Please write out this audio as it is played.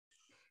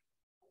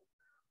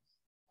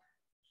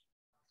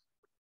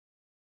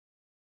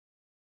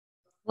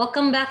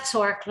Welcome back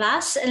to our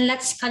class, and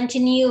let's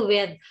continue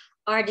with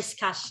our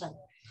discussion.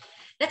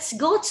 Let's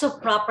go to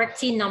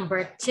property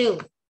number 2.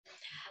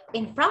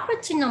 In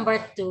property number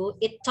 2,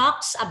 it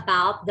talks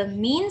about the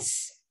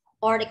means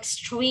or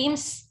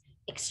extremes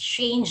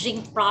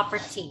exchanging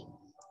property.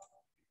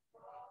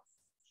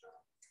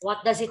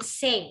 What does it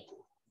say?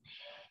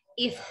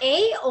 If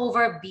A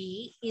over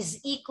B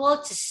is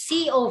equal to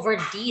C over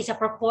D is a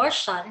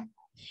proportion,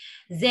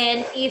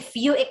 then if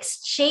you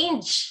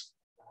exchange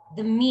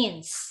the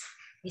means,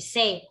 we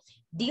say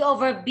D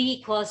over B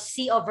equals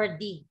C over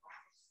D,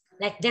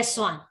 like this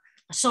one.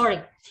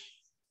 Sorry,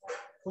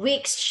 we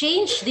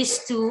exchange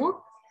these two.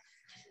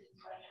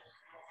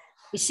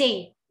 We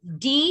say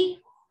D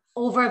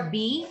over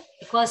B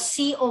equals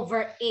C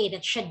over A.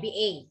 That should be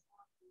A.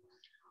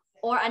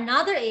 Or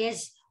another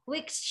is we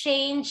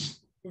exchange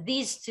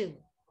these two.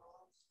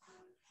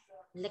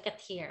 Look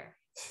at here.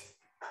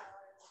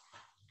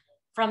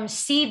 From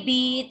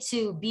CB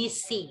to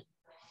BC.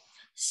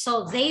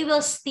 So they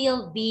will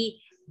still be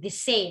the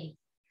same,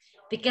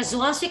 because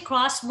once we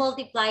cross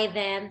multiply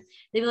them,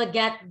 they will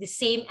get the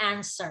same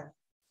answer.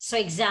 So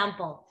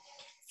example,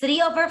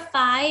 3 over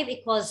 5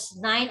 equals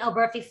 9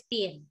 over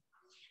 15.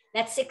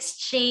 Let's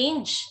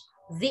exchange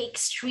the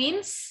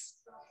extremes.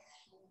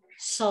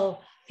 So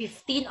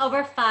 15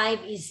 over 5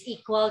 is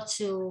equal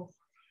to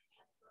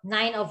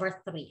 9 over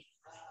 3.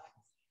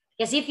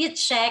 Because if you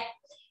check,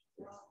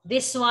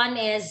 this one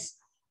is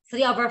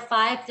 3 over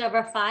 5, 3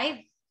 over 5.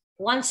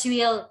 Once we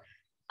will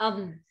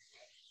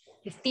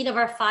 15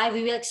 over 5,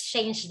 we will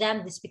exchange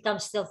them. This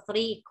becomes still 3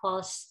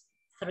 equals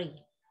 3.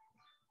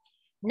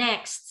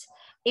 Next,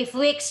 if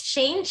we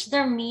exchange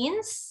their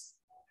means,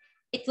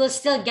 it will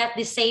still get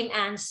the same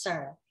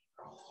answer.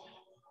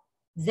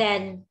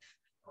 Then,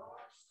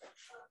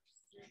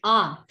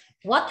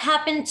 what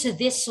happened to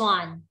this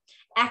one?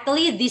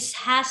 Actually, this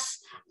has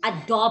a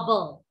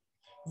double.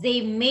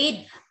 They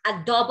made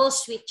a double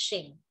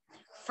switching.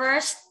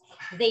 First,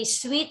 they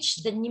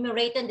switched the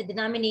numerator and the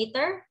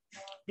denominator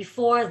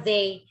before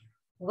they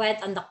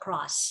went on the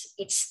cross.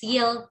 It's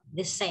still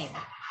the same.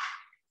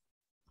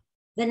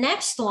 The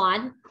next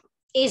one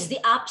is the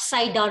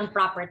upside down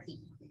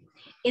property.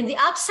 In the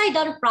upside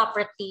down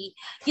property,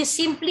 you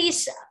simply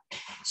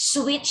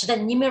switch the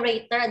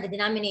numerator and the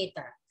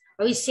denominator.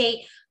 Or we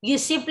say you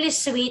simply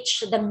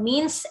switch the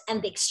means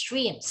and the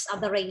extremes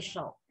of the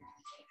ratio.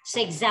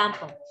 So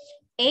example,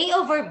 A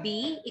over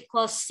B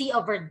equals C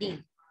over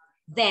D.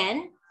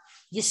 Then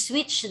you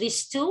switch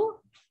these two.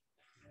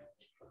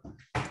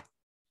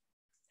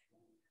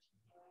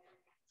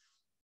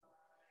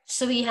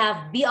 So we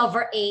have B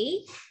over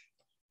A,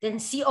 then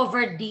C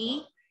over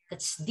D,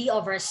 that's D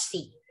over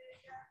C.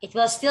 It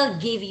will still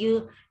give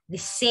you the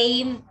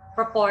same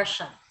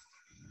proportion.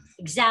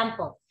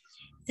 Example,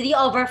 3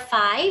 over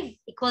 5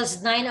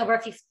 equals 9 over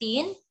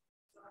 15.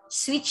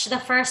 Switch the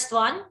first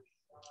one,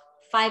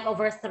 5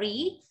 over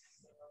 3.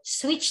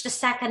 Switch the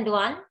second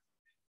one,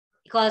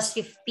 equals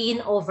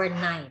 15 over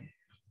 9.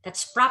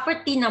 That's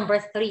property number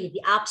 3,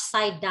 the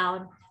upside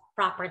down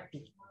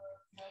property.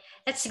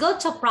 Let's go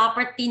to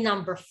property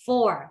number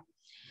 4,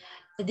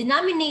 the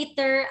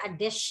denominator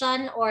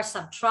addition or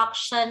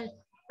subtraction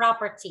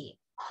property.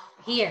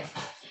 Here,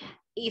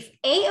 if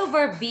A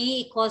over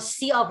B equals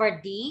C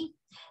over D,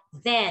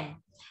 then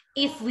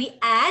if we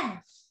add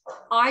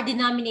our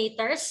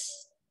denominators,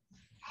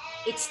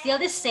 it's still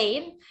the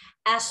same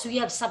as we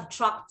have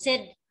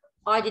subtracted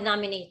our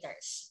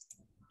denominators.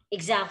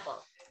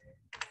 Example,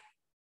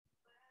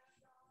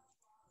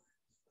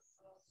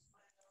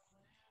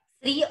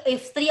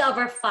 if 3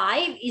 over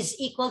 5 is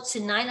equal to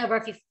 9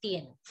 over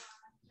 15,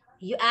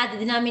 you add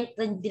the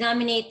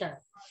denominator.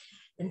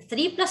 Then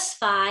 3 plus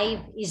 5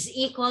 is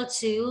equal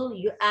to,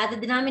 you add the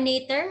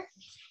denominator,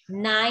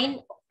 9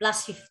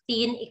 plus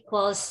 15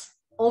 equals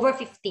over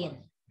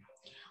 15.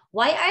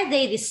 Why are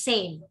they the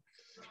same?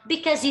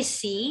 Because you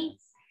see,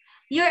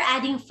 you're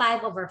adding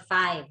 5 over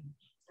 5.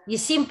 You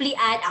simply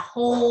add a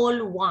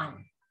whole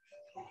 1,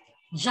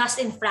 just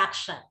in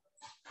fraction.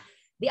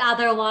 The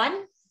other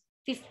one,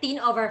 15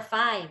 over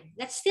 5,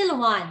 that's still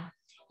 1.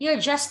 You're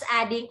just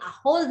adding a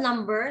whole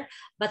number,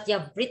 but you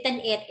have written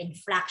it in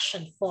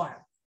fraction form.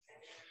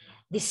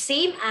 The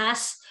same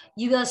as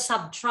you will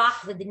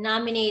subtract the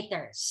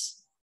denominators.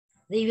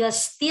 They will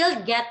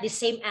still get the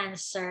same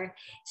answer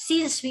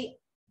since we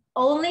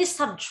only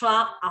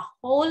subtract a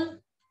whole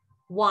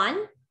 1,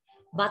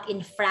 but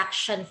in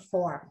fraction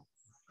form.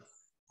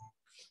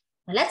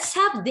 Let's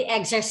have the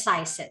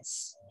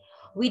exercises.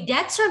 We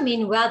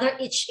determine whether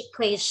each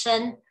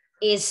equation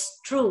is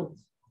true.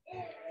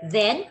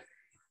 Then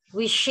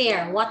we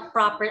share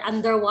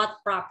under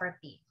what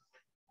property.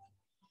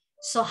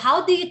 So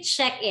how do you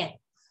check it?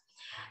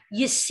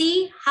 You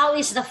see how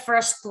is the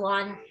first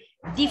one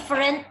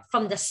different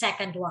from the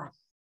second one.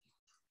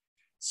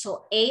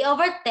 So A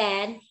over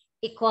 10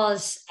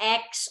 equals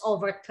X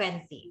over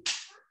 20.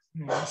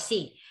 Let's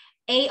see.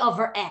 A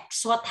over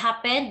X, what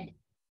happened?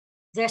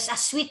 There's a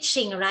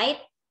switching, right?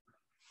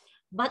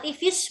 But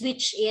if you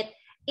switch it,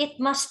 it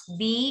must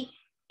be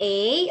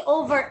A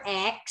over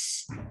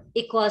X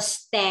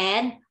equals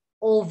 10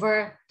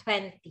 over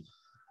 20.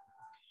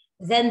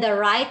 Then the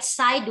right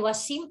side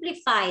was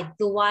simplified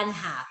to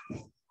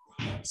 1/2.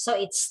 So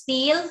it's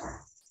still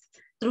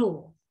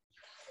true.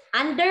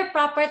 Under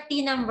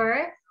property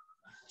number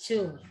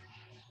 2.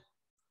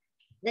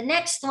 The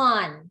next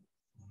one.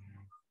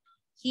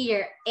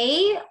 Here,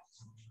 A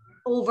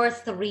over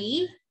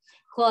 3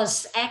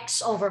 equals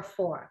X over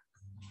 4.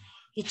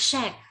 You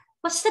check.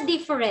 What's the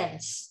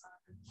difference?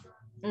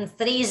 And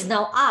 3 is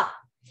now up.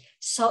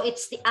 So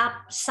it's the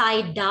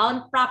upside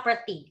down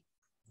property.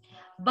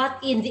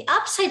 But in the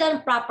upside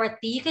down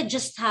property, you can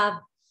just have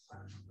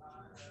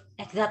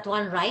like that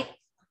one, right?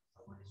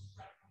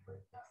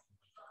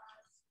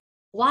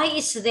 Why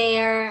is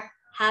there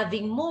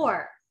having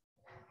more?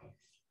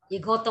 You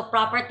go to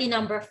property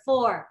number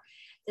 4.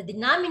 The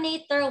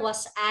denominator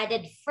was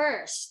added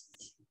first.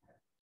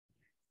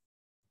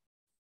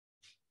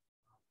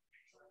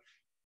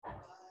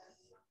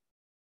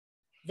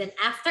 Then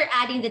after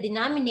adding the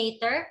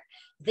denominator,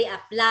 they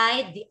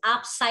applied the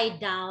upside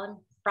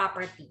down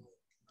property.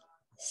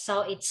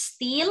 So it's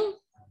still,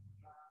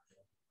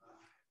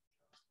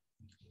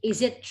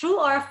 is it true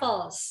or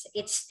false?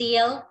 It's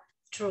still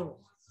true.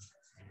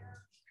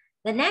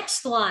 The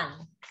next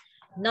one,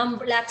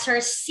 letter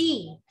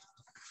C.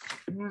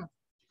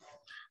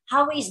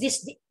 How is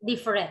this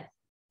different?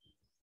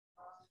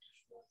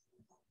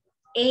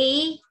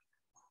 A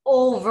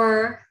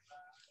over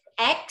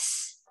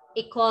X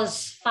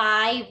equals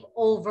 5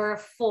 over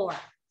 4.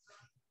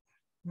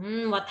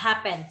 What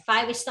happened?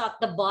 5 is not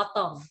at the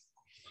bottom.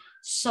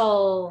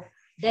 So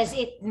does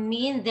it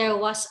mean there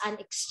was an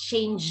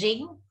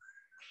exchanging?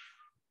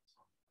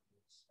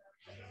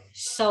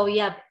 So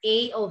you have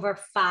A over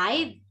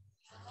 5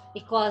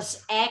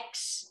 equals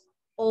X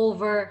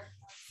over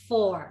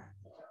 4.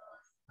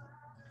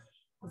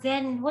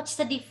 Then what's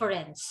the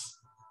difference?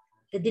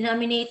 The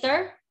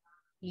denominator?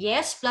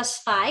 Yes, plus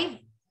 5.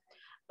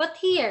 But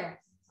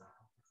here,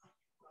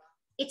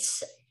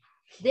 it's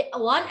the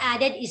one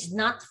added is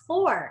not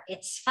 4,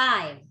 it's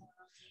 5.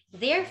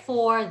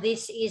 Therefore,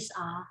 this is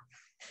a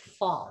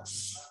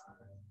false.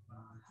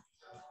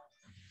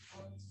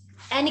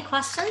 Any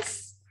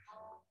questions?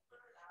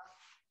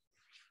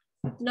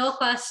 No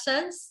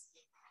questions?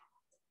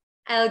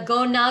 I'll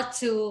go now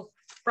to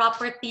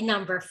property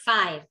number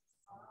 5.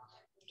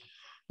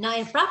 Now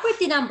in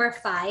property number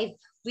 5,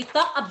 we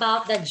talk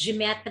about the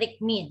geometric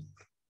mean.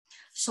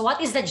 So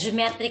what is the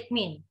geometric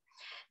mean?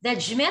 The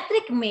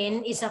geometric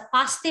mean is a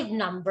positive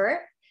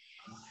number.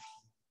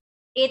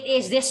 It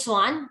is this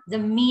one, the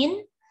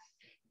mean.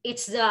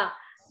 It's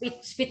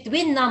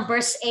between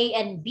numbers A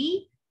and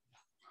B.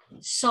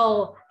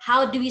 So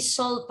how do we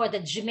solve for the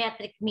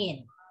geometric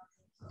mean?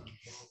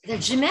 The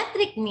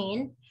geometric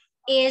mean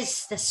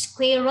is the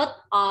square root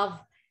of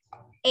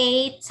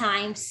A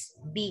times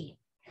B.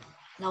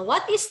 Now,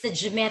 what is the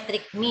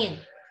geometric mean?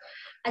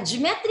 A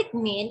geometric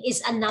mean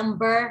is a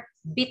number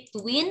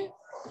between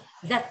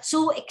the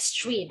two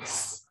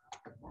extremes.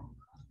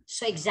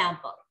 So,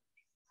 example.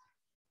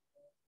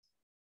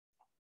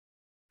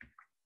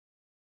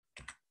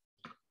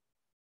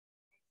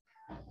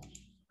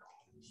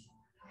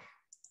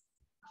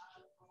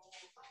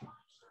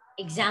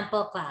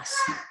 Example class.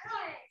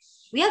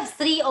 We have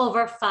 3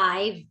 over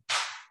 5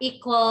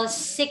 equals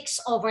 6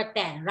 over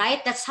 10, right?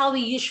 That's how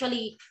we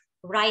usually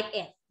write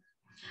it.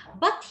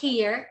 But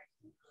here,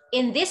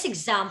 in this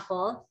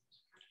example,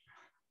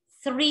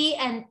 3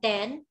 and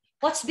 10,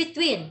 what's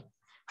between?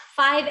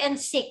 5 and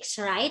 6,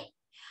 right?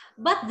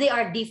 But they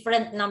are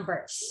different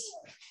numbers.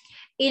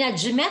 In a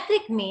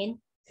geometric mean,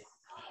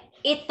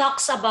 it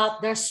talks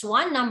about there's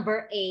one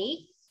number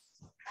A.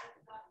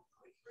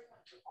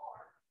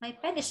 My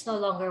pen is no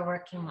longer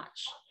working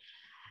much.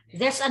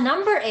 There's a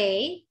number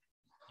A.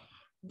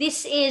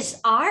 This is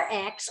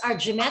Rx, our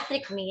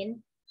geometric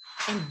mean,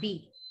 and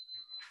B.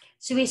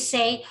 So we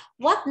say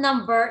what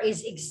number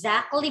is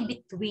exactly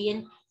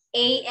between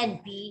A and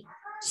B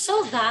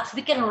so that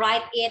we can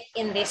write it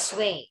in this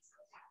way.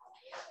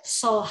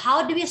 So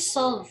how do we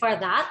solve for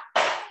that?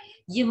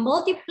 You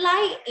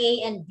multiply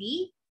A and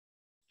B,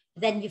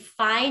 then you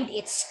find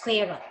its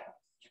square root.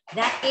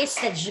 That is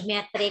the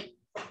geometric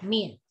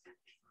mean.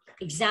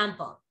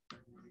 Example.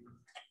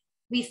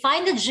 We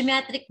find the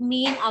geometric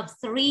mean of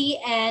 3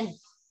 and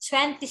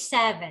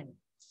 27.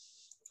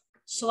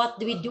 So what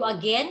do we do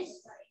again?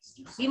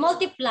 We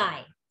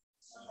multiply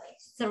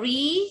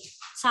 3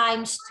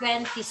 times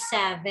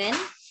 27,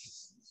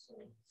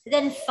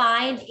 then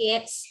find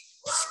its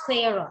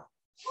square root.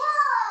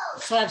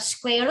 So I have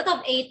square root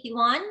of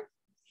 81.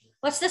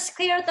 What's the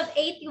square root of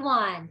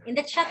 81? In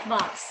the chat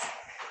box.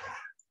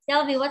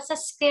 Tell me, what's the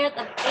square root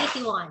of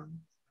 81?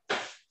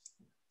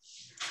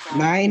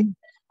 9.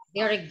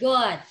 Very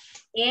good.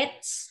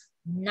 It's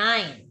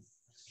 9.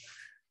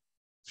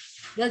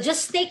 We'll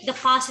just take the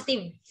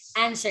positive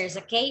answers,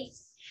 okay?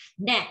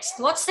 Next,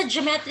 what's the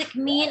geometric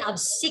mean of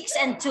 6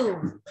 and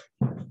 2?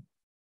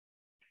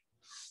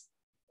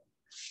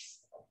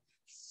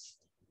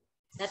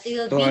 That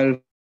will 12.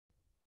 be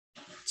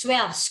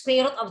 12,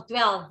 square root of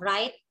 12,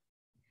 right?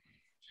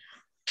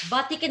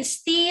 But you can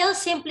still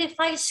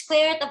simplify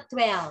square root of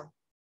 12.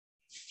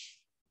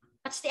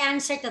 What's the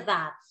answer to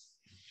that?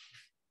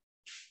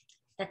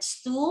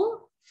 That's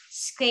 2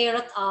 square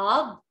root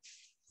of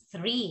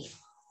 3.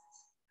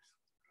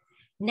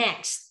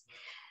 Next,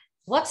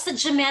 what's the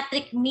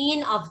geometric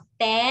mean of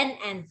 10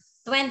 and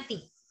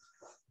 20?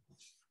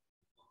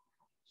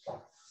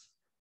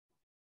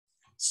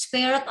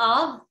 Square root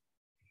of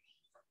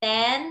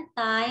 10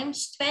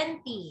 times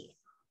 20.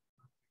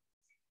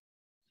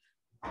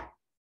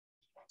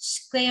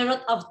 Square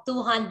root of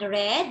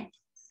 200.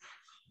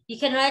 You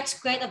can write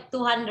square root of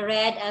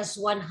 200 as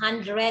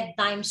 100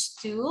 times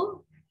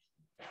 2.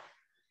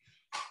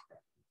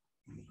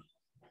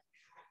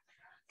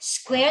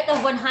 Square root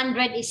of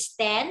 100 is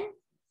 10.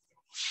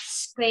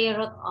 Square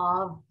root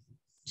of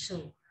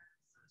 2.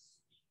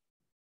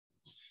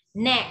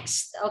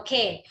 Next,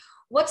 okay.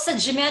 What's the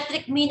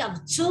geometric mean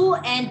of 2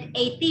 and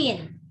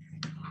 18?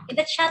 In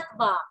the chat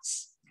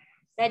box.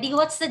 Ready?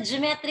 What's the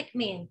geometric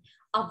mean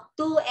of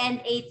 2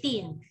 and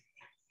 18?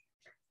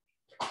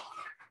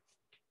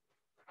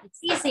 It's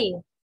easy.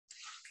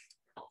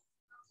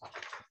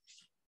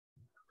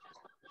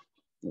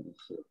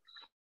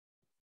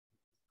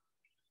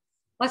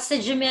 What's the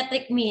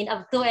geometric mean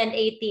of 2 and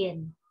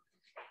 18?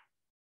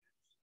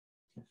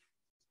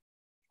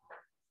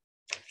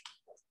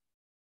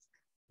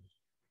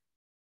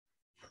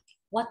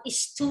 What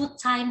is 2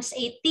 times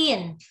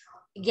 18?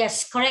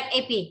 Yes, correct,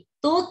 AP.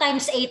 2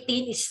 times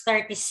 18 is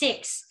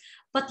 36.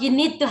 But you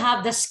need to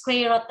have the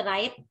square root,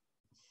 right?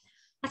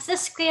 What's the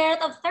square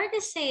root of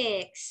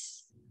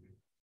 36?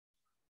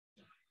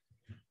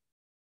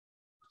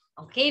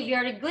 Okay,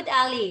 very good,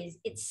 Alice.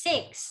 It's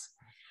 6.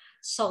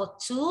 So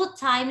 2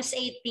 times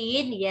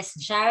 18. Yes,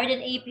 Jared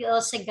and AP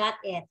also got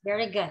it.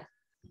 Very good.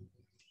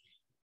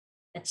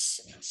 That's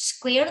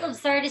square root of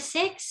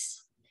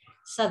 36.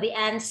 So the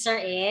answer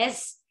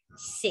is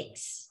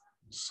 6.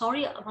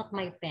 Sorry about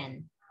my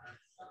pen.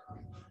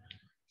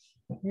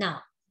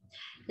 Now,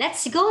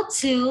 let's go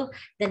to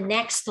the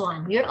next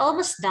one. We're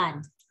almost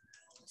done.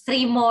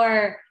 3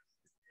 more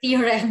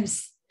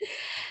theorems.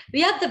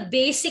 We have the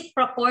basic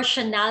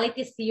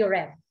proportionality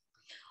theorem.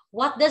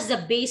 What does the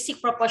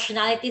basic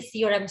proportionality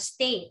theorem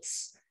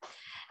states?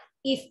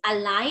 If a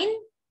line,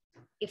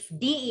 if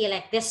DE,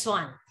 like this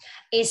one,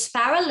 is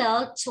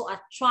parallel to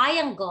a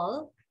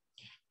triangle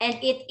and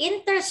it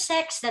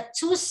intersects the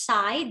two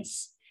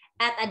sides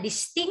at a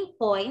distinct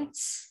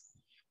points,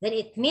 then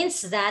it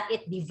means that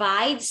it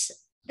divides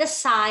the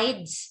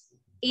sides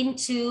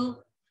into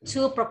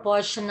 2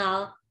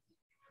 proportional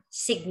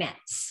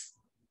segments.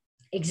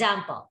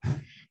 Example,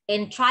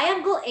 in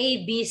triangle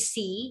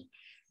ABC,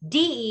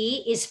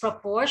 DE is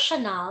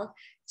proportional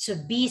to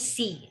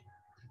BC.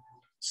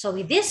 So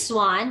with this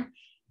one,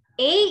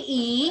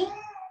 AE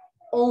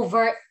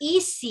over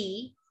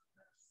EC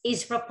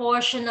is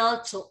proportional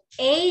to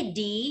AD,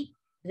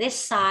 this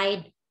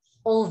side,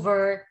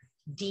 over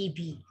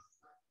DB.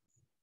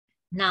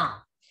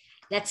 Now,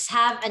 let's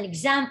have an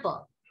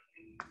example.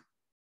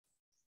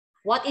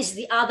 What is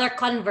the other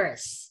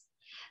converse?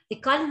 The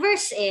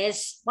converse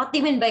is, what do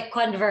you mean by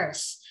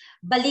converse?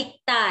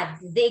 Baliktad,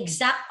 the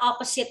exact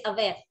opposite of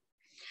it.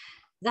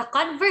 The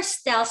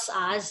converse tells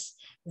us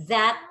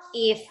that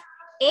if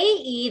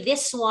AE,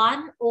 this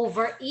one,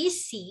 over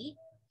EC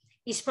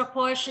is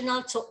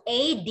proportional to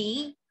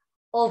AD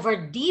over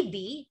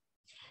DB,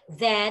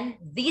 then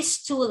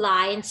these two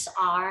lines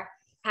are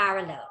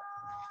parallel.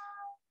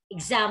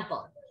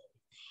 Example,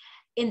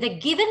 in the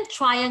given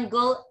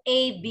triangle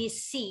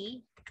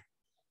ABC,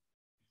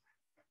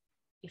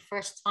 you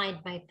first find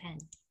my pen.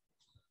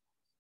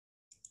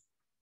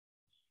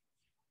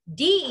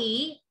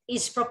 DE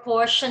is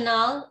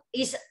proportional,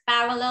 is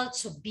parallel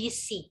to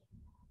BC.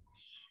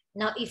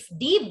 Now, if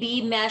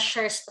DB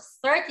measures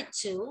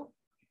 32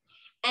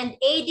 and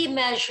AD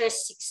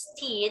measures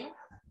 16,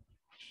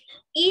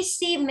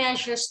 EC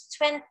measures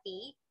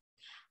 20,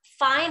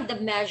 find the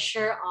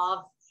measure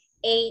of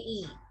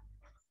AE.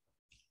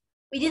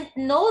 We didn't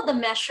know the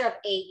measure of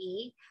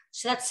AE,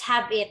 so let's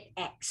have it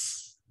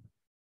X.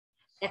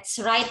 Let's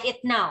write it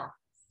now.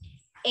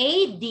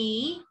 AD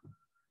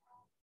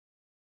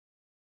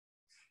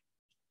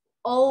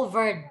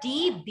over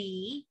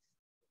DB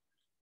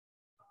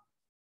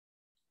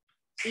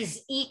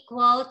is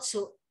equal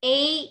to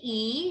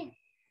AE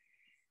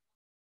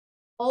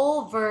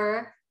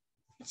over,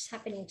 what's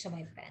happening to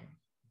my pen?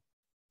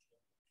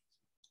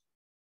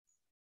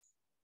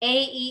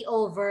 AE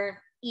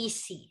over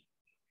EC.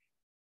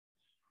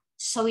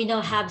 So we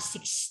now have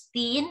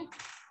 16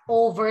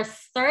 over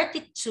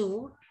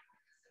 32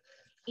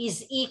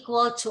 is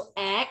equal to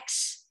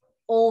X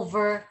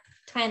over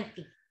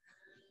 20.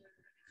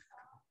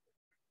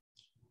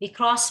 We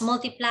cross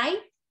multiply.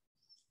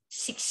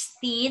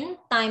 16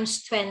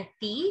 times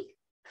 20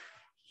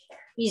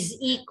 is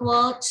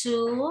equal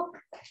to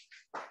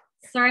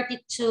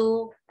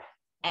 32X.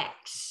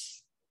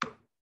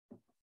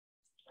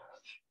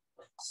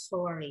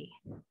 Sorry.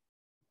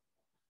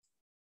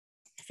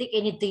 I think I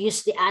need to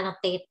use the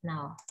annotate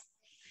now.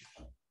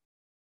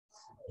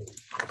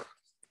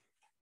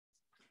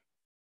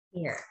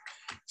 Here,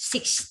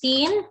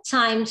 16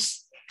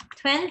 times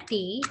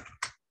 20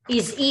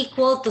 is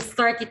equal to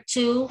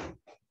 32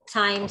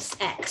 times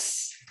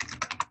x.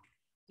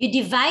 You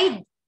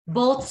divide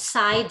both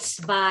sides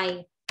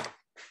by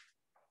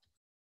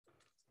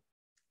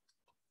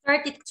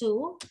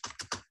 32.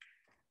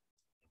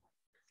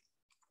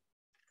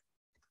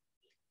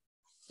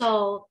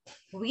 So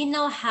we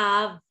now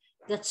have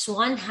that's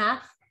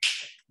 1/2.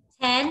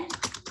 10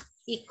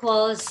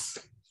 equals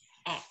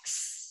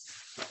x.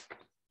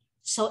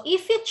 So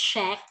if you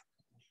check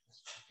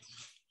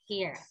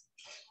here,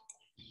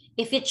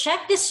 if you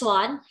check this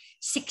one,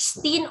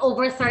 16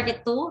 over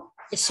 32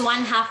 is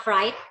 1/2,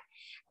 right?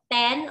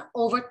 10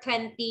 over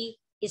 20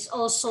 is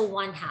also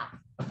 1/2.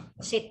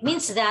 So it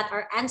means that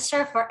our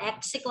answer for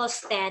x equals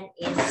 10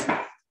 is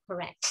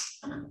correct.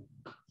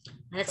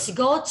 Let's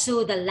go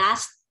to the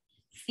last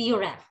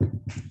theorem.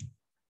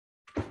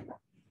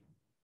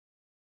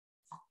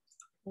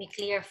 Let me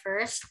clear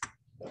first.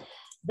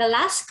 The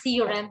last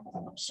theorem,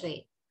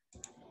 wait.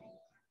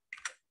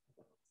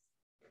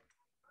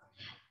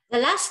 The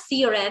last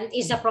theorem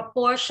is the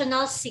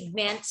proportional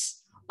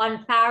segments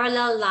on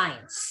parallel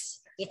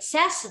lines. It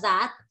says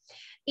that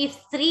if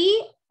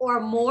 3 or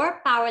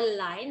more parallel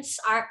lines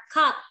are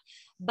cut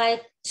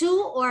by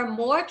 2 or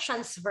more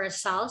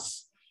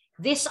transversals,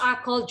 these are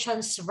called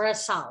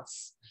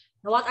transversals.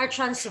 Now, what are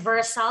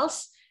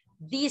transversals?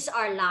 These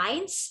are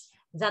lines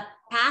that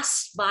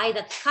pass by,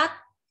 that cut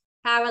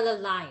parallel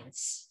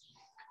lines.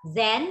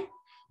 Then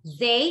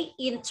they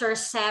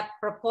intercept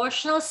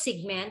proportional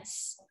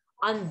segments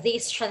on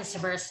these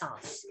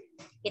transversals.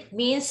 It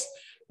means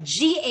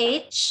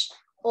GH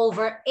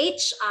over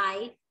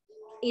HI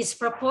is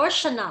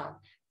proportional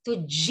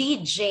to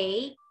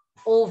GJ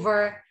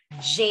over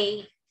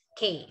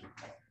JK.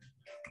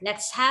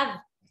 Let's have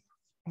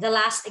the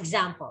last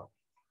example.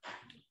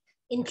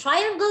 In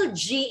triangle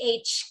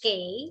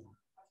GHK,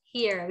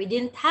 here we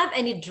didn't have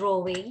any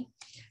drawing,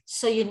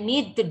 so you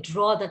need to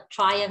draw the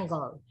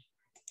triangle.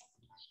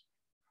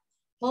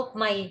 Hope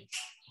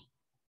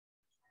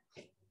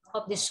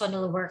this one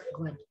will work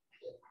good.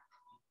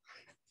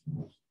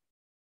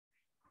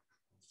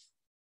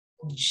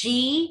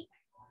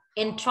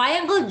 In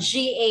triangle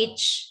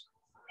GHK,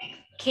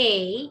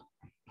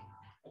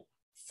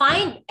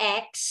 find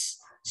x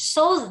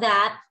so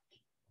that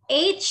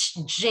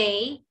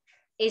HJ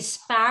is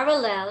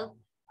parallel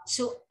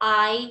to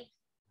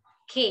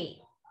IK.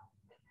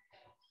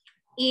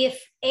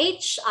 If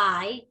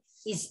HI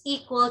is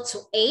equal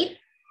to 8,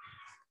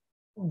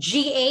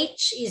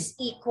 GH is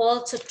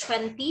equal to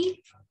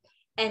 20,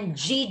 and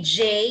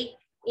GJ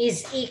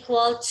is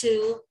equal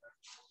to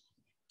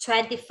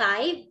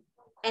 25,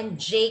 and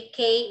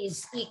JK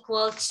is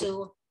equal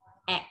to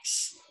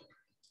X.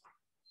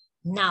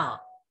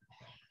 Now,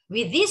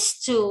 with these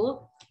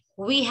two,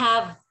 we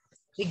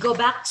go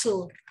back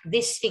to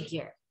this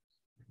figure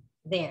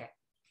there.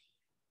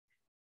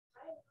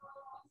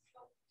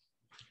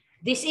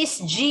 This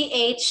is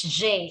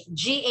GHK.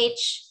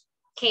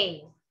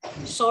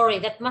 Sorry,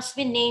 that must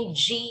be named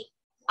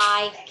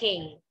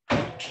GIK.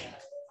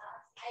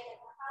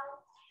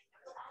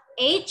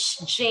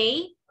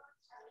 HJ,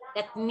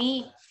 let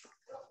me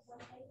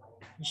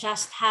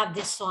just have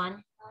this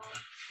one.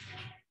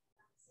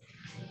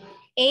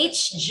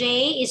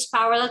 HJ is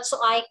parallel to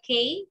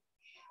IK.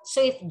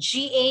 So if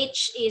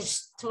GH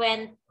is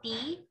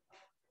 20,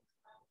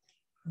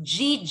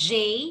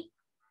 GJ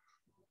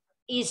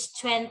is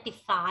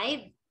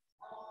 25,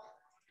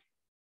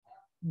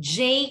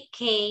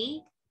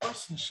 JK,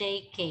 what's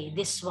JK?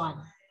 This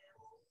one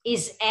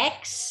is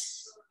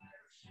X,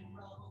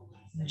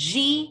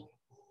 G,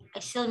 I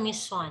still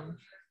miss one,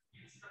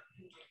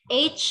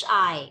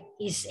 HI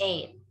is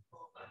 8.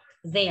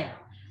 There,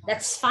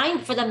 that's fine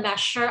for the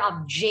measure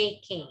of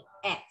JK,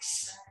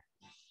 X.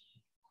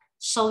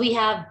 So we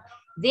have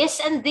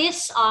this and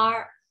this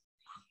are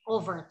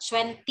over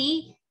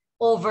 20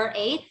 over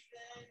 8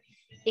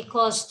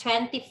 equals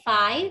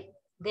 25,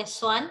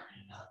 this one,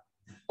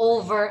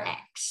 over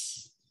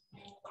X.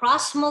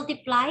 Cross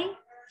multiply,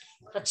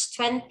 that's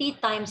 20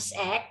 times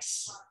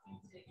X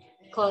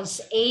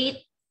equals 8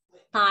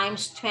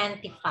 times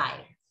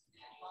 25.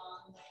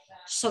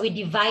 So we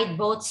divide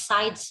both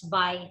sides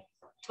by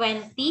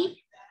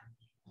 20.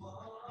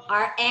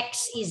 Our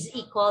X is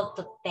equal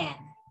to 10.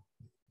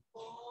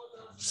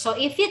 So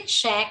if you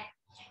check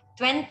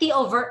 20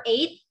 over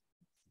 8,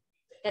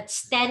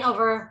 that's 10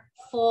 over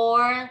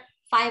 4,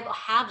 5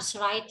 halves,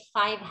 right?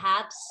 5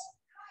 halves.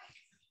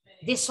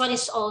 This one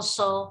is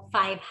also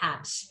 5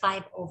 halves,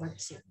 5 over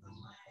 2.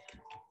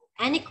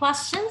 Any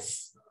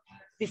questions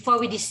before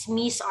we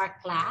dismiss our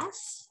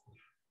class?